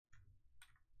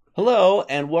Hello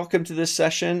and welcome to this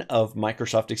session of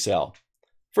Microsoft Excel.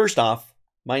 First off,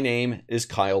 my name is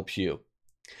Kyle Pugh.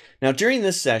 Now during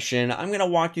this session, I'm going to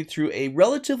walk you through a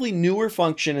relatively newer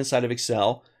function inside of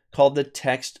Excel called the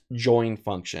TextJOIN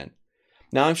function.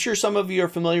 Now I'm sure some of you are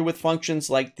familiar with functions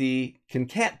like the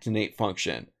concatenate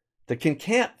function, the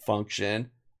concat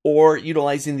function, or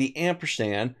utilizing the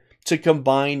ampersand to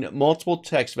combine multiple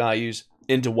text values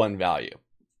into one value.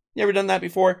 You ever done that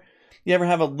before? You ever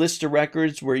have a list of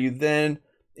records where you then,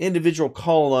 individual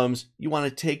columns, you want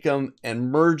to take them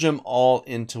and merge them all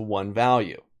into one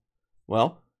value?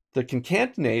 Well, the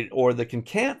concatenate or the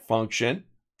concat function,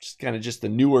 just kind of just the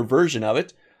newer version of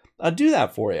it, do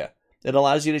that for you. It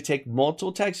allows you to take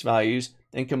multiple text values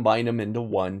and combine them into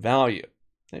one value.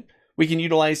 Okay? We can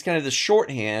utilize kind of the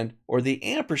shorthand or the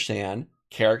ampersand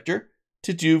character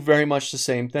to do very much the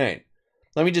same thing.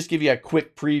 Let me just give you a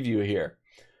quick preview here.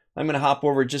 I'm going to hop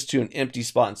over just to an empty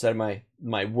spot inside of my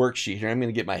worksheet here. I'm going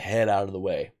to get my head out of the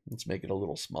way. Let's make it a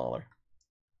little smaller.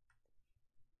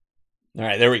 All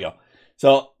right, there we go.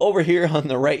 So over here on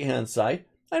the right-hand side,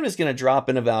 I'm just going to drop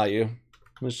in a value.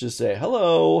 Let's just say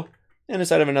hello. And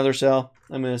inside of another cell,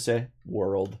 I'm going to say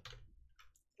world.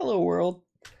 Hello, world.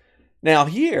 Now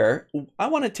here, I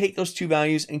want to take those two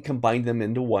values and combine them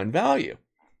into one value.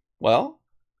 Well,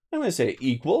 I'm going to say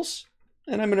equals,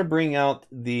 and I'm going to bring out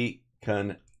the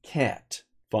concat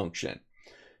function.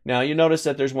 Now you notice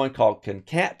that there's one called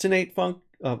concatenate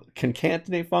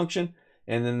function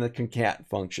and then the concat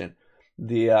function.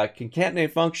 The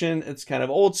concatenate function, it's kind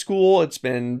of old school. It's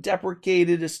been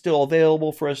deprecated. It's still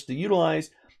available for us to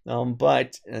utilize,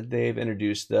 but they've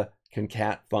introduced the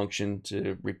concat function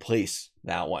to replace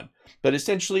that one. But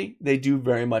essentially, they do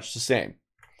very much the same.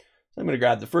 So I'm going to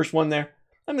grab the first one there.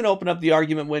 I'm going to open up the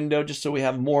argument window just so we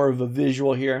have more of a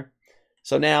visual here.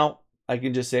 So now I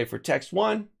can just say for text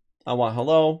 1, I want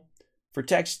hello. For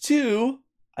text 2,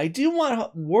 I do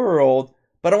want world,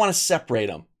 but I want to separate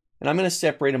them. And I'm going to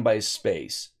separate them by a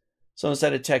space. So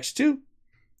instead of text 2,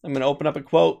 I'm going to open up a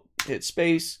quote, hit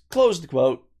space, close the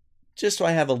quote, just so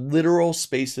I have a literal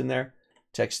space in there.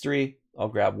 Text 3, I'll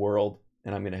grab world,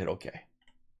 and I'm going to hit OK.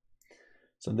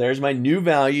 So there's my new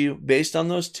value based on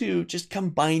those two, just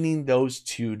combining those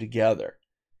two together.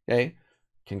 Okay,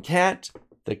 concat,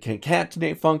 the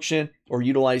concatenate function, or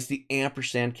utilize the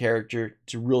ampersand character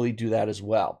to really do that as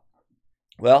well.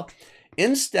 Well,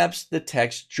 in steps the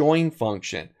TextJOIN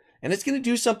function, and it's going to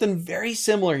do something very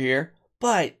similar here,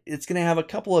 but it's going to have a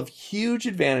couple of huge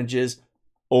advantages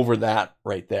over that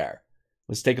right there.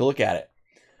 Let's take a look at it.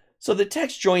 So the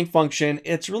TextJOIN function,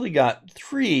 it's really got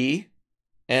three,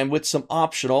 and with some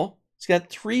optional, it's got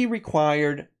three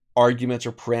required arguments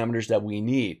or parameters that we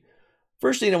need.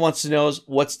 First thing it wants to know is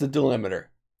what's the delimiter?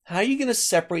 How are you going to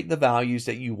separate the values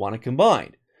that you want to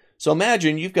combine? So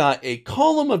imagine you've got a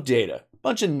column of data, a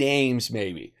bunch of names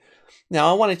maybe. Now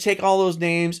I want to take all those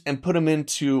names and put them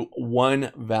into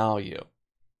one value.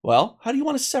 Well, how do you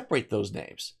want to separate those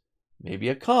names? Maybe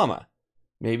a comma,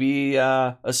 maybe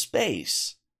a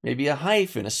space, maybe a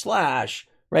hyphen, a slash,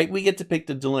 right? We get to pick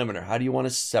the delimiter. How do you want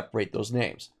to separate those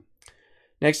names?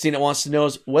 Next thing it wants to know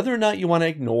is whether or not you want to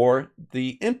ignore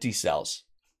the empty cells.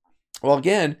 Well,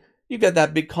 again, you've got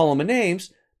that big column of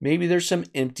names. Maybe there's some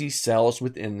empty cells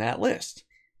within that list.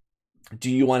 Do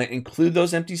you want to include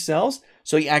those empty cells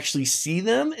so you actually see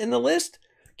them in the list?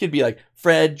 Could be like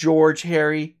Fred, George,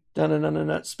 Harry,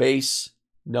 space,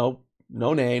 no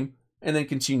name, and then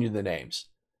continue the names.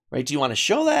 Right? Do you want to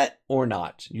show that or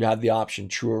not? You have the option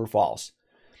true or false.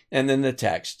 And then the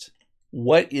text.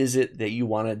 What is it that you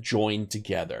want to join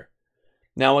together?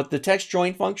 Now with the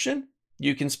TextJOIN function,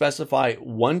 you can specify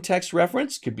one text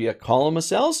reference, could be a column of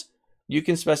cells. You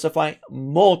can specify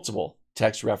multiple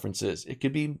text references. It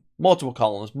could be multiple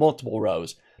columns, multiple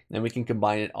rows, and we can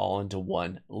combine it all into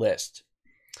one list.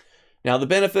 Now the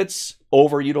benefits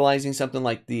over utilizing something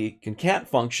like the concat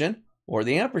function or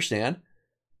the ampersand,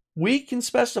 we can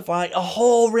specify a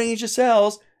whole range of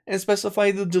cells and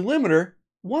specify the delimiter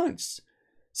once.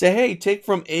 Say, hey, take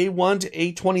from A1 to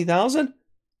A20,000,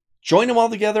 join them all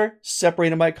together, separate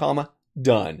them by comma,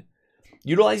 done.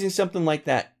 Utilizing something like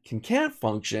that concat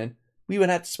function, we would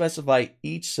have to specify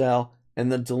each cell and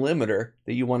the delimiter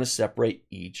that you want to separate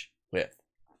each with.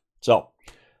 So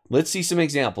let's see some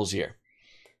examples here.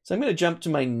 So I'm going to jump to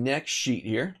my next sheet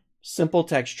here. Simple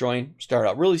TextJOIN, start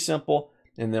out really simple,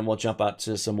 and then we'll jump out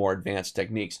to some more advanced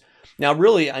techniques. Now,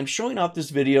 really, I'm showing off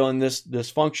this video and this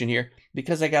function here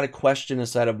because I got a question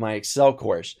inside of my Excel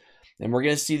course. And we're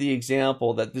going to see the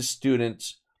example that this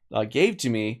student gave to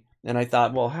me. And I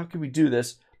thought, well, how can we do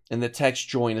this? And the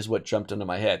TextJOIN is what jumped into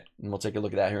my head. And we'll take a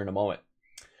look at that here in a moment.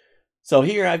 So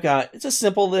here I've got, it's a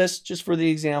simple list just for the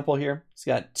example here. It's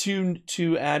got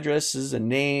two addresses and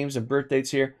names and birth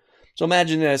dates here. So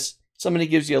imagine this, somebody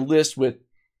gives you a list with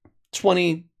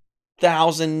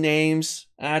 20,000 names,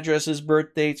 addresses,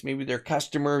 birth dates, maybe they're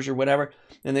customers or whatever.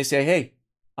 And they say, hey,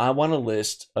 I want a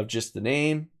list of just the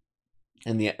name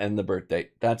and the birth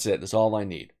date. That's it. That's all I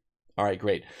need. All right,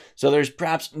 great. So there's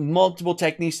perhaps multiple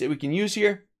techniques that we can use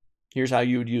here. Here's how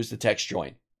you would use the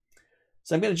TextJOIN.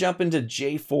 So I'm going to jump into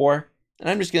J4, and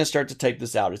I'm just going to start to type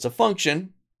this out. It's a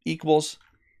function equals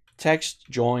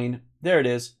TextJOIN. There it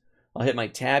is. I'll hit my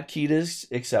tab key to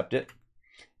accept it.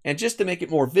 And just to make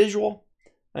it more visual,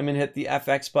 I'm going to hit the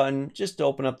FX button just to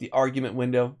open up the argument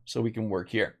window so we can work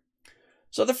here.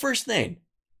 So the first thing,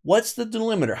 what's the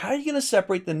delimiter? How are you going to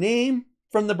separate the name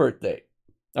from the birth date?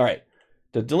 All right,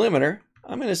 the delimiter,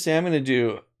 I'm going to say I'm going to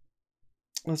do,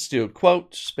 let's do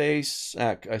quote space,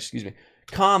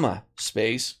 comma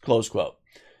space, close quote.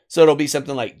 So it'll be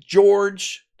something like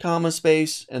George, comma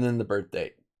space, and then the birth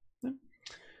date.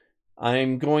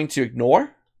 I'm going to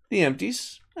ignore the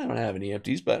empties. I don't have any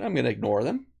empties, but I'm going to ignore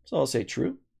them. So I'll say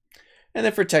true. And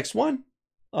then for text 1,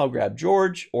 I'll grab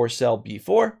George or cell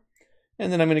B4.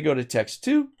 And then I'm going to go to text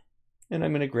 2, and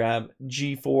I'm going to grab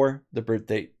G4, the birth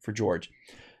date for George.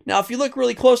 Now, if you look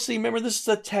really closely, remember this is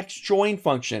a TextJOIN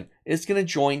function. It's going to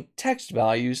join text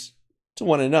values to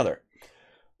one another.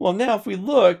 Well, now if we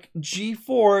look,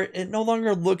 G4, it no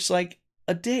longer looks like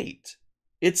a date.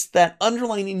 It's that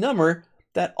underlining number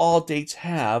that all dates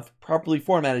have, properly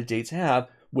formatted dates have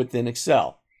within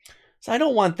Excel. So I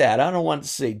don't want that. I don't want it to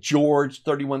say George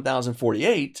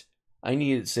 31,048. I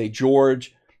need it to say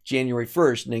George January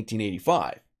 1st,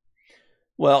 1985.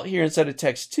 Well, here inside of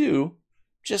text 2,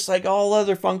 just like all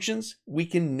other functions, we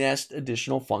can nest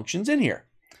additional functions in here.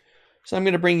 So I'm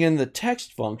going to bring in the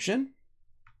text function,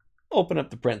 open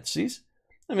up the parentheses.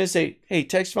 I'm going to say, hey,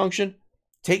 text function,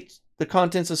 take the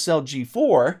contents of cell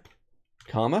G4,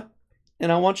 comma,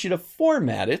 and I want you to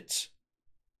format it.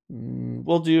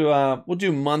 We'll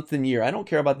do month and year. I don't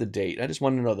care about the date. I just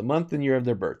want to know the month and year of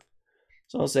their birth.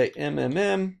 So I'll say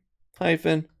MMM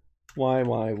hyphen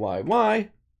YYYY,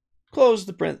 close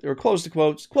the print or close the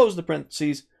quotes, close the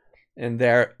parentheses, and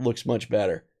there it looks much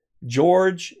better.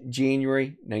 George,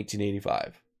 January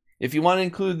 1985. If you want to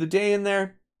include the day in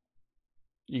there,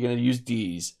 you're going to use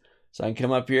D's. So I can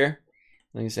come up here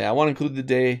and you say I want to include the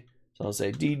day. So I'll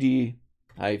say DD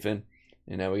hyphen,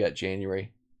 and now we got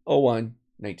January 01,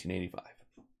 1985.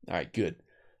 All right, good.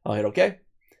 I'll hit OK.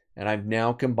 And I've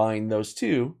now combined those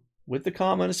two with the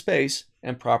comma and a space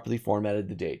and properly formatted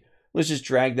the date. Let's just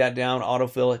drag that down,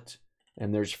 autofill it.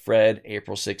 And there's Fred,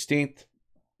 April 16th.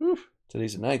 Oof,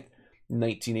 today's the 9th,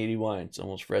 1981. It's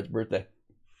almost Fred's birthday.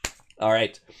 All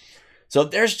right. So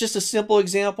there's just a simple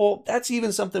example. That's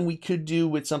even something we could do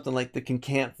with something like the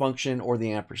concatenate function or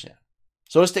the ampersand.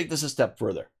 So let's take this a step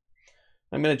further.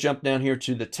 I'm going to jump down here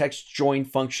to the TextJOIN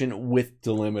function with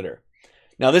delimiter.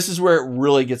 Now this is where it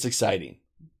really gets exciting.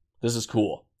 This is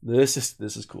cool. This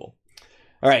is cool.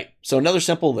 All right, so another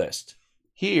simple list.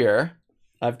 Here,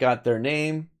 I've got their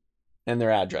name and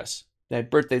their address. Their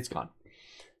birth date's gone.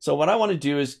 So what I want to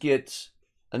do is get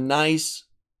a nice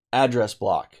address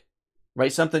block,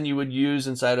 right? Something you would use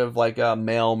inside of like a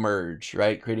mail merge,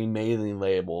 right? Creating mailing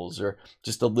labels or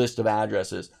just a list of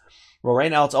addresses. Well,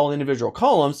 right now it's all individual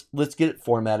columns. Let's get it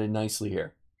formatted nicely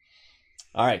here.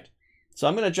 All right, so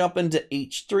I'm going to jump into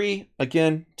H3.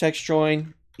 Again,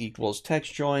 TextJOIN equals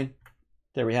TextJOIN.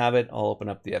 There we have it. I'll open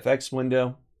up the FX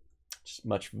window. Just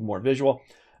much more visual.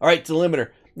 All right,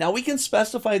 delimiter. Now we can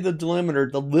specify the delimiter,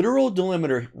 the literal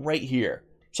delimiter right here.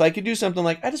 So I could do something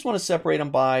like, I just want to separate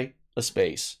them by a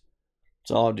space.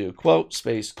 So I'll do quote,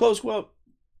 space, close quote.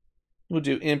 We'll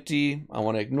do empty. I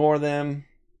want to ignore them.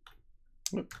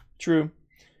 True.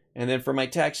 And then for my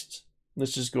text,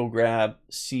 let's just go grab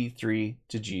C3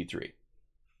 to G3.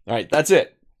 All right, that's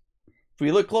it. If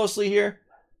we look closely here,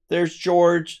 there's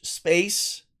George,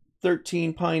 space,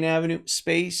 13 Pine Avenue,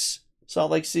 space,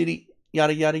 Salt Lake City,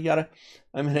 yada, yada, yada.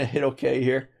 I'm going to hit OK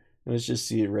here. Let's just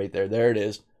see it right there. There it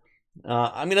is.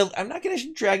 I'm not going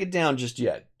to drag it down just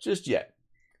yet.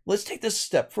 Let's take this a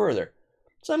step further.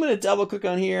 So I'm going to double click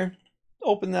on here,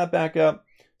 open that back up.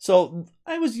 So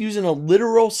I was using a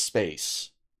literal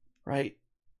space, right?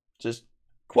 Just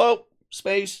quote,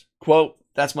 space, quote.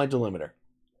 That's my delimiter.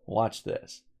 Watch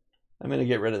this. I'm going to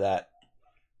get rid of that.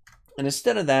 And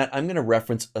instead of that, I'm going to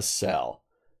reference a cell.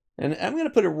 And I'm going to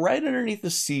put it right underneath the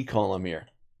C column here.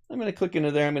 I'm going to click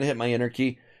into there. I'm going to hit my enter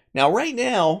key. Now, right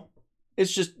now,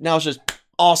 it's just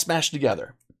all smashed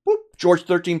together. Whoop, George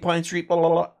 13 Pine Street, blah, blah,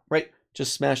 blah, right?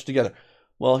 Just smashed together.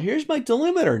 Well, here's my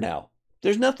delimiter now.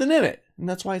 There's nothing in it. And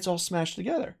that's why it's all smashed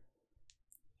together.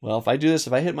 Well, if I do this,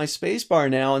 if I hit my space bar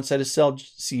now instead of cell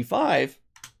C5,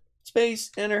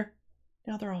 space, enter,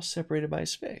 now they're all separated by a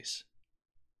space.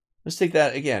 Let's take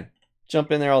that again.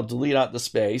 Jump in there, I'll delete out the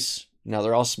space. Now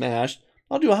they're all smashed.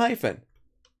 I'll do a hyphen.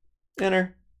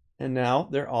 Enter. And now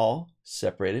they're all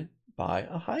separated by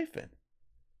a hyphen.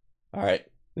 All right,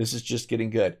 this is just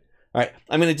getting good. All right,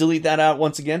 I'm going to delete that out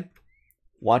once again.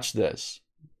 Watch this.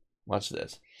 Watch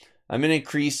this. I'm going to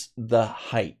increase the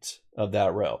height of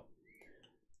that row.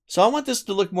 So I want this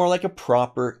to look more like a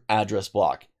proper address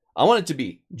block. I want it to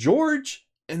be George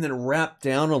and then wrap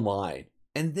down a line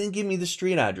and then give me the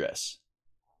street address.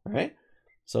 All right,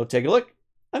 so take a look.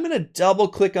 I'm going to double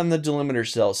click on the delimiter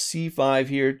cell C5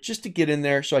 here just to get in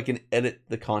there so I can edit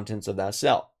the contents of that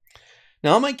cell.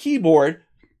 Now on my keyboard,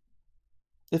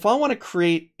 if I want to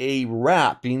create a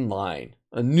wrapping line,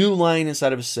 a new line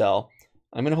inside of a cell,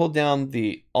 I'm going to hold down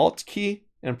the Alt key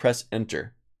and press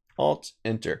Enter. Alt,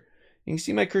 Enter. You can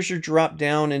see my cursor drop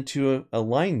down into a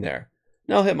line there.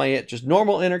 Now I'll hit my just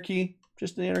normal Enter key,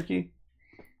 just the Enter key.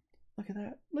 Look at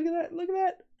that, look at that, look at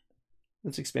that.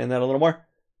 Let's expand that a little more.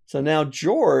 So now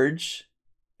George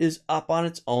is up on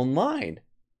its own line.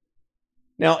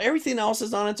 Now everything else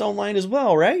is on its own line as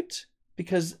well, right?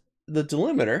 Because the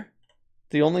delimiter,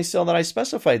 the only cell that I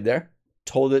specified there,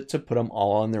 told it to put them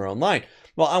all on their own line.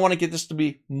 Well, I want to get this to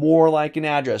be more like an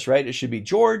address, right? It should be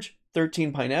George,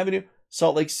 13 Pine Avenue,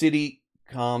 Salt Lake City,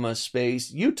 comma,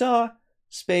 space, Utah,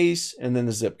 space, and then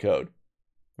the zip code,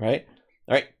 right?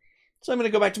 All right, so I'm going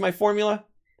to go back to my formula.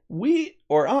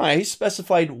 I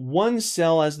specified one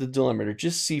cell as the delimiter,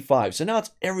 just C5. So now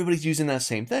it's everybody's using that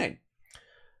same thing.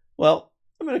 Well,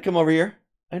 I'm going to come over here.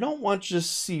 I don't want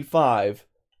just C5,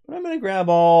 but I'm going to grab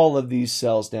all of these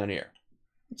cells down here.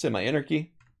 Let's hit my Enter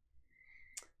key.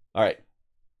 All right.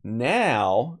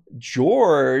 Now,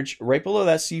 George, right below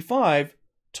that C5,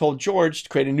 told George to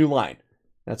create a new line.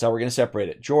 That's how we're going to separate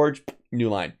it. George, new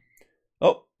line.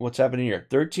 Oh, what's happening here?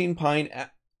 13 Pine.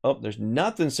 Oh, there's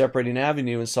nothing separating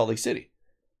Avenue in Salt Lake City.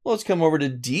 Well, let's come over to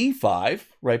D5,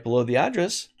 right below the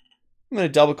address. I'm going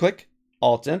to double click,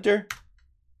 Alt Enter,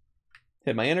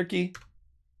 hit my Enter key,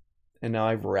 and now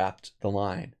I've wrapped the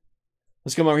line.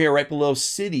 Let's come over here right below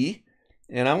City,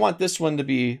 and I want this one to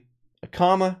be a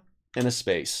comma and a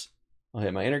space. I'll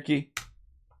hit my Enter key.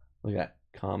 Look at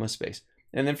that, comma, space.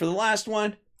 And then for the last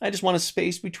one, I just want a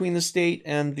space between the state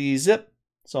and the zip.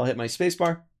 So I'll hit my space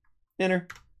bar, Enter,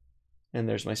 and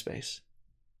there's my space.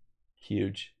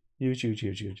 Huge, huge, huge,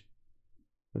 huge, huge.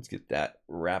 Let's get that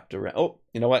wrapped around. Oh,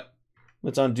 you know what?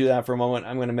 Let's undo that for a moment.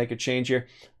 I'm going to make a change here.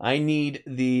 I need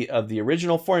of the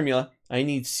original formula, I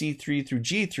need C3 through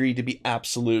G3 to be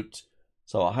absolute.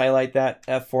 So I'll highlight that,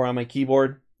 F4 on my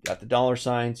keyboard, got the dollar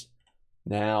signs.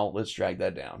 Now let's drag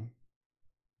that down.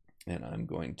 And I'm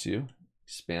going to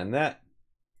expand that.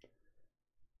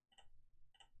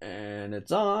 And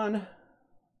it's on.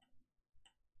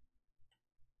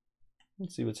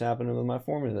 Let's see what's happening with my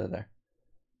formula there.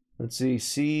 Let's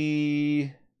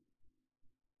see,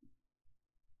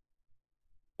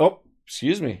 oh,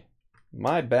 excuse me.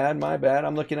 My bad, my bad.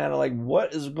 I'm looking at it like,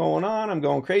 what is going on? I'm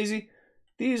going crazy.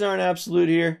 These aren't absolute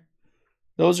here.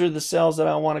 Those are the cells that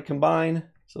I want to combine.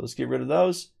 So let's get rid of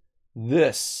those.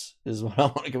 This is what I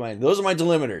want to combine. Those are my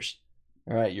delimiters.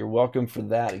 All right, you're welcome for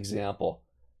that example.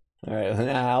 All right,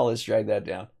 now let's drag that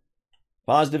down.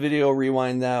 Pause the video,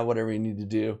 rewind that, whatever you need to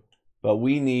do. But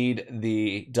we need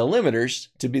the delimiters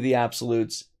to be the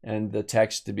absolutes and the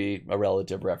text to be a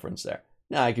relative reference there.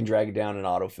 Now I can drag it down and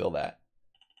autofill that.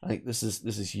 I think this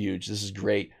is huge. This is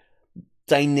great.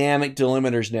 Dynamic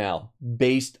delimiters now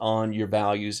based on your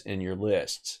values in your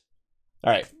lists.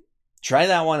 All right, try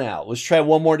that one out. Let's try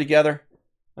one more together.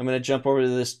 I'm going to jump over to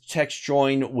this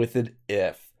TextJOIN with an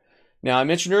if. Now, I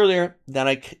mentioned earlier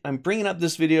that I'm bringing up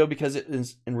this video because it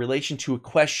is in relation to a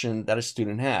question that a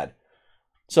student had.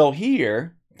 So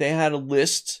here, they had a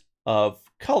list of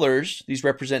colors. These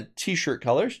represent t-shirt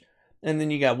colors. And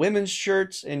then you got women's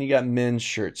shirts and you got men's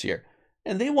shirts here.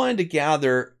 And they wanted to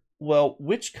gather, well,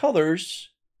 which colors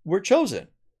were chosen.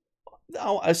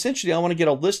 Now, essentially, I want to get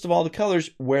a list of all the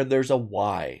colors where there's a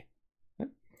Y.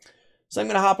 Okay. So I'm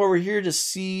going to hop over here to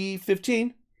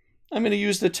C15. I'm going to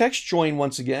use the TextJOIN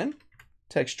once again.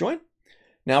 TextJOIN.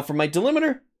 Now for my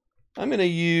delimiter, I'm going to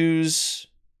use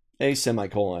a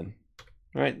semicolon.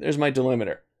 All right, there's my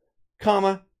delimiter.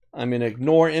 Comma, I'm going to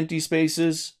ignore empty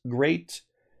spaces. Great.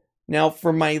 Now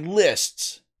for my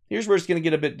lists, here's where it's going to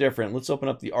get a bit different. Let's open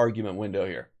up the argument window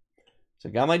here. So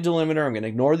I got my delimiter. I'm going to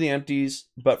ignore the empties.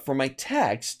 But for my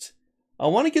text, I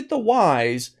want to get the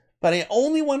Ys, but I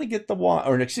only want to get the Y,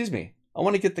 or excuse me, I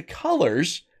want to get the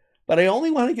colors, but I only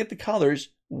want to get the colors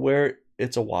where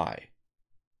it's a Y.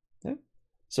 Okay?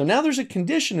 So now there's a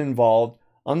condition involved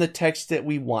on the text that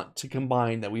we want to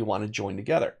combine, that we want to join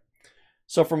together.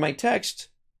 So for my text,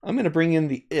 I'm going to bring in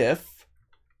the if,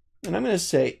 and I'm going to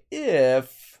say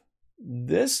if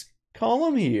this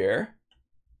column here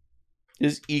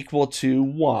is equal to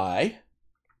y,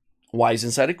 y is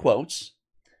inside of quotes.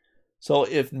 So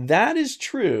if that is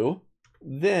true,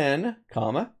 then,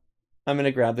 comma, I'm going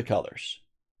to grab the colors.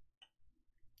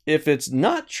 If it's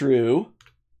not true,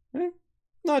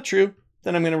 not true,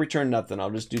 then I'm going to return nothing.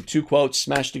 I'll just do two quotes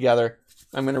smashed together.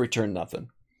 I'm going to return nothing.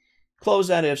 Close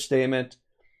that if statement.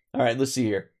 All right, let's see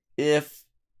here. If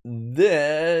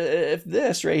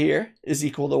this right here is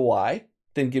equal to y,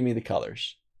 then give me the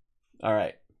colors. All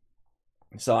right.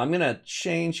 So I'm going to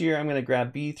change here. I'm going to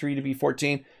grab B3 to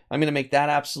B14. I'm going to make that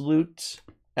absolute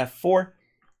F4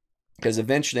 because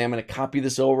eventually I'm going to copy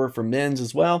this over for mins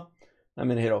as well. I'm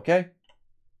going to hit OK.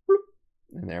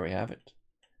 And there we have it.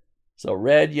 So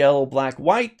red, yellow, black,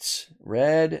 white.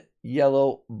 Red,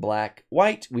 yellow, black,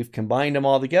 white. We've combined them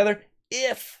all together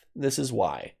if this is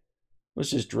y.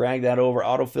 Let's just drag that over,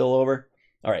 autofill over.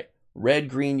 All right. Red,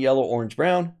 green, yellow, orange,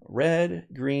 brown. Red,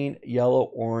 green, yellow,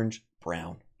 orange,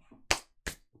 brown.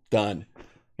 Done.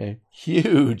 Okay.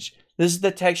 Huge. This is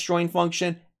the TextJOIN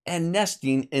function and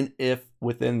nesting an if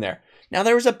within there. Now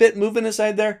there was a bit moving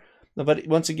inside there, but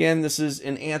once again, this is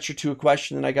an answer to a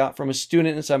question that I got from a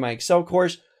student inside my Excel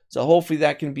course. So hopefully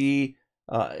that can be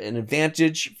an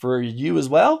advantage for you as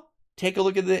well. Take a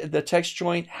look at the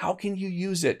TextJOIN. How can you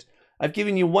use it? I've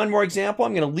given you one more example.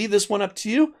 I'm going to leave this one up to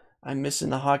you. I'm missing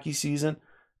the hockey season.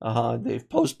 They've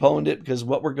postponed it because of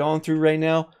what we're going through right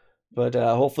now. But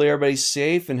hopefully everybody's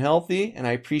safe and healthy, and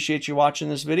I appreciate you watching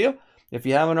this video. If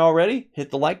you haven't already,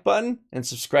 hit the like button and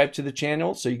subscribe to the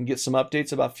channel so you can get some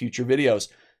updates about future videos.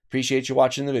 Appreciate you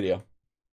watching the video.